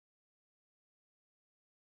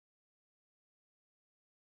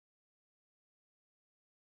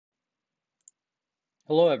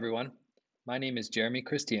Hello, everyone. My name is Jeremy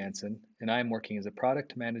Christiansen, and I am working as a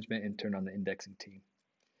product management intern on the indexing team.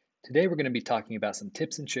 Today, we're going to be talking about some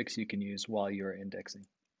tips and tricks you can use while you're indexing.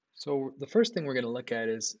 So, the first thing we're going to look at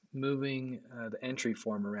is moving the entry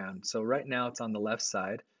form around. So, right now it's on the left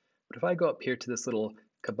side, but if I go up here to this little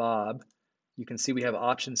kebab, you can see we have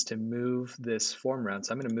options to move this form around.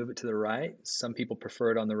 So, I'm going to move it to the right. Some people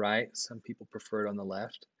prefer it on the right, some people prefer it on the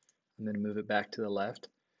left. I'm going to move it back to the left.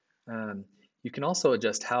 Um, you can also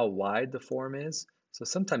adjust how wide the form is. So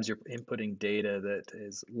sometimes you're inputting data that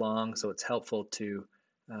is long, so it's helpful to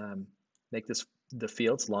um, make the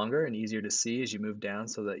fields longer and easier to see as you move down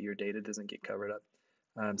so that your data doesn't get covered up.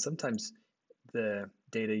 Sometimes the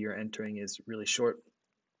data you're entering is really short,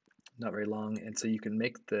 not very long, and so you can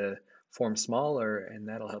make the form smaller, and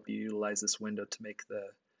that'll help you utilize this window to make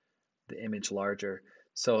the image larger.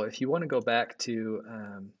 So if you want to go back to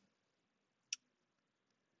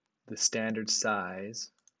the standard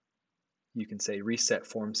size, you can say reset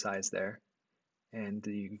form size there, and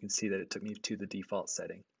you can see that it took me to the default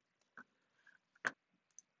setting.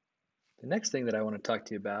 The next thing that I want to talk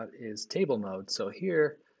to you about is table mode. So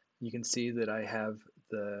here you can see that I have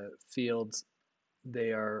the fields,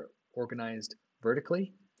 they are organized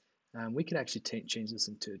vertically. We can actually change this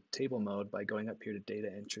into table mode by going up here to data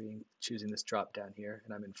entry and choosing this drop down here,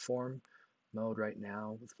 and I'm in form mode right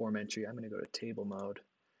now with form entry. I'm going to go to table mode.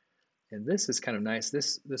 And this is kind of nice.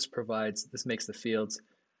 This makes the fields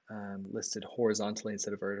listed horizontally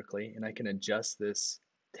instead of vertically, and I can adjust this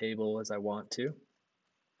table as I want to.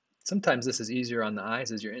 Sometimes this is easier on the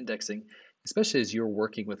eyes as you're indexing, especially as you're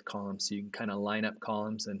working with columns. So you can kind of line up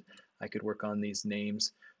columns, and I could work on these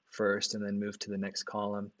names first and then move to the next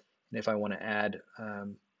column. And if I want to add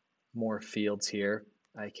more fields here,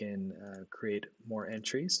 I can create more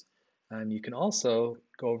entries. You can also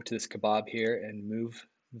go over to this kebab here and move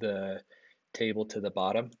the table to the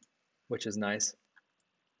bottom, which is nice.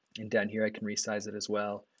 And down here I can resize it as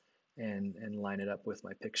well and line it up with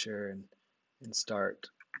my picture and start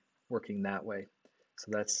working that way.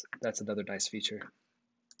 So that's another nice feature.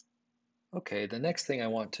 Okay, the next thing I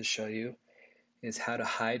want to show you is how to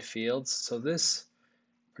hide fields. So this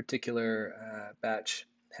particular batch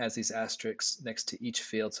has these asterisks next to each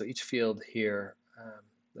field. So each field here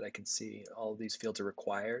that I can see, all of these fields are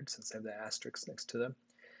required since I have the asterisks next to them.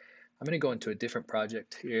 I'm going to go into a different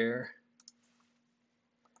project here.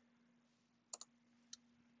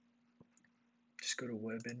 Just go to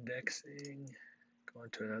web indexing, go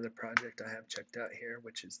into another project I have checked out here,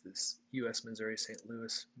 which is this U.S. Missouri St.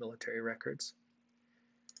 Louis military records.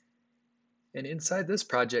 And inside this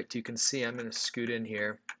project, you can see, I'm going to scoot in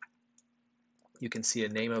here, you can see a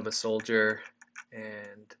name of a soldier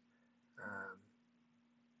and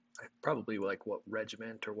probably like what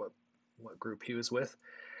regiment or what group he was with,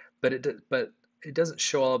 but it doesn't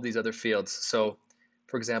show all of these other fields. So,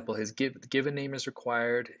 for example, his given name is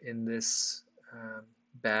required in this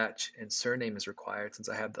batch, and surname is required since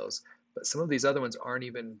I have those. But some of these other ones aren't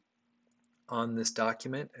even on this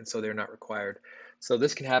document, and so they're not required. So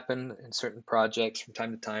this can happen in certain projects from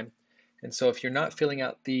time to time. And so if you're not filling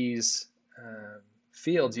out these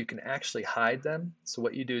fields, you can actually hide them. So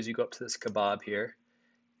what you do is you go up to this kebab here,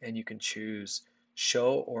 and you can choose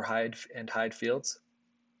show or hide and hide fields.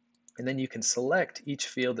 And then you can select each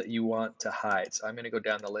field that you want to hide. So I'm going to go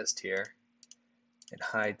down the list here and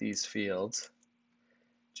hide these fields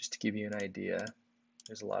just to give you an idea.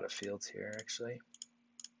 There's a lot of fields here actually.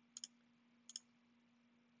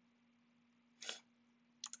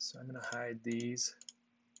 So I'm going to hide these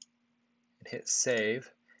and hit save.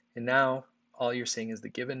 And now all you're seeing is the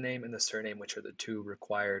given name and the surname, which are the two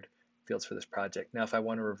required fields for this project. Now if I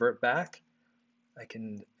want to revert back, I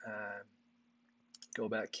can go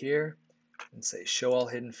back here and say show all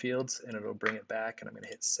hidden fields, and it'll bring it back, and I'm going to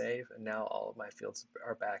hit save, and now all of my fields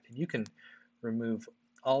are back. And you can remove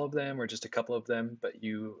all of them or just a couple of them, but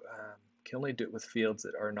you can only do it with fields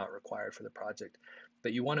that are not required for the project.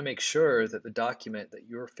 But you want to make sure that the document that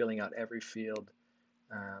you're filling out every field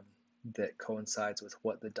that coincides with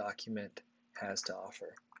what the document has to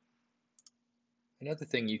offer. Another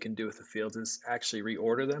thing you can do with the fields is actually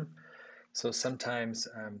reorder them. So sometimes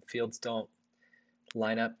fields don't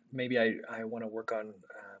line up. Maybe I want to work on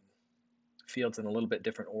fields in a little bit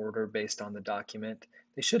different order based on the document.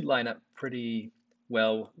 They should line up pretty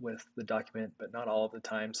well with the document, but not all of the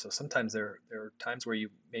time. So sometimes there are times where you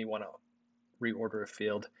may want to reorder a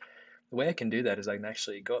field. The way I can do that is I can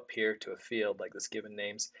actually go up here to a field like this given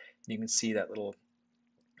names, and you can see that little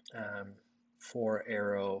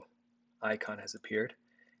 4-arrow icon has appeared.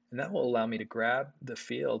 And that will allow me to grab the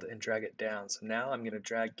field and drag it down. So now I'm going to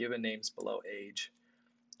drag given names below age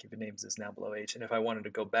given names is now below H. And if I wanted to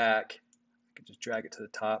go back, I could just drag it to the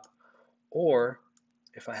top. Or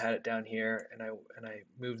if I had it down here and I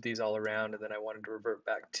moved these all around and then I wanted to revert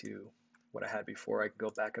back to what I had before, I could go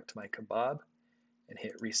back up to my kebab and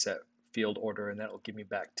hit reset field order, and that will give me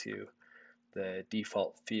back to the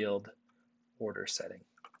default field order setting.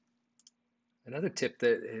 Another tip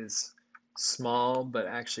that is small but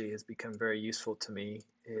actually has become very useful to me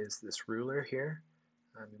is this ruler here.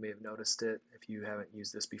 You may have noticed it if you haven't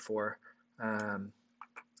used this before.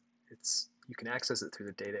 You can access it through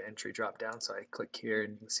the data entry drop down. So I click here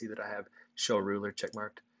and you can see that I have show ruler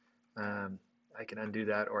checkmarked. I can undo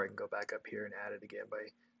that, or I can go back up here and add it again by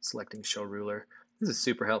selecting show ruler. This is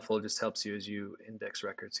super helpful. It just helps you as you index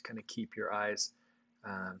records to kind of keep your eyes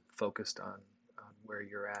focused on where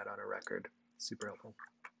you're at on a record. Super helpful.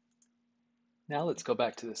 Now let's go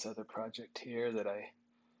back to this other project here that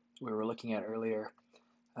we were looking at earlier.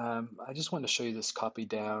 I just wanted to show you this copy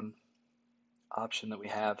down option that we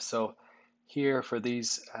have. So here for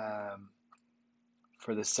these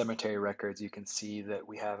for the cemetery records, you can see that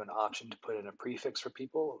we have an option to put in a prefix for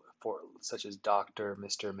people, such as Dr.,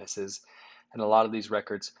 Mr., Mrs., and a lot of these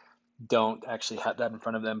records don't actually have that in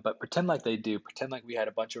front of them, but pretend like they do. Pretend like we had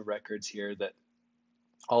a bunch of records here that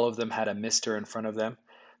all of them had a Mr. in front of them.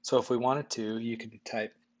 So if we wanted to, you could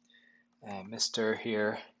type Mr.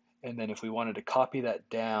 here, and then if we wanted to copy that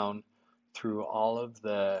down through all of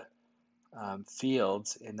the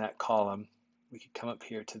fields in that column, we could come up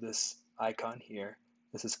here to this icon here.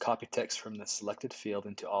 This is copy text from the selected field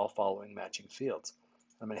into all following matching fields.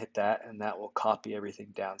 I'm going to hit that, and that will copy everything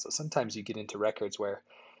down. So sometimes you get into records where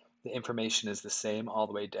the information is the same all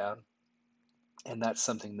the way down, and that's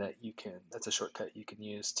something that that's a shortcut you can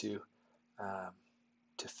use to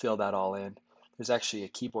fill that all in. There's actually a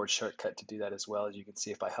keyboard shortcut to do that as well. As you can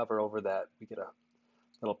see, if I hover over that, we get a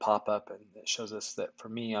little pop-up, and it shows us that for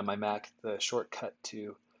me on my Mac, the shortcut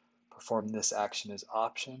to perform this action is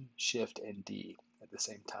Option, Shift, and D at the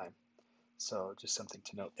same time. So just something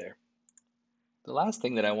to note there. The last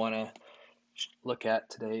thing that I want to look at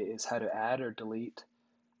today is how to add or delete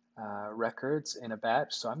records in a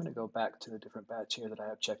batch. So I'm going to go back to the different batch here that I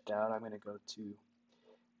have checked out. I'm going to go to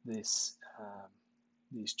these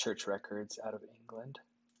church records out of England.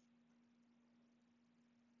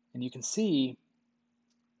 And you can see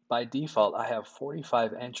by default, I have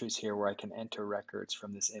 45 entries here where I can enter records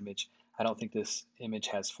from this image. I don't think this image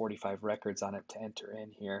has 45 records on it to enter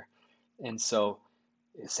in here. And so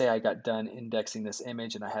say I got done indexing this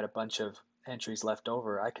image and I had a bunch of entries left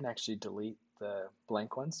over, I can actually delete the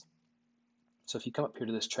blank ones. So if you come up here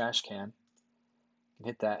to this trash can, you can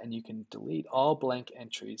hit that and you can delete all blank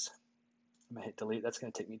entries. I'm going to hit delete. That's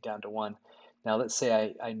going to take me down to 1. Now let's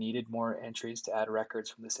say I needed more entries to add records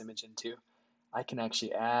from this image into. I can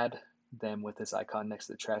actually add them with this icon next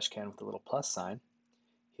to the trash can with the little plus sign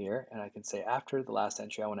here, and I can say after the last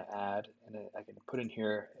entry I want to add, and I can put in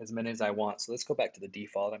here as many as I want. So let's go back to the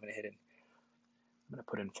default. I'm going to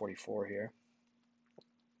put in 44 here.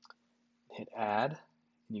 Hit add,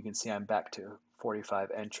 and you can see I'm back to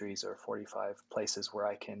 45 entries or 45 places where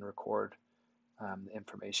I can record the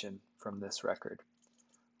information from this record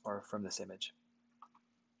or from this image.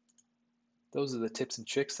 Those are the tips and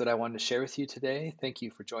tricks that I wanted to share with you today. Thank you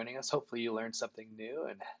for joining us. Hopefully you learned something new,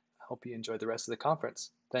 and I hope you enjoy the rest of the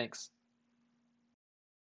conference. Thanks.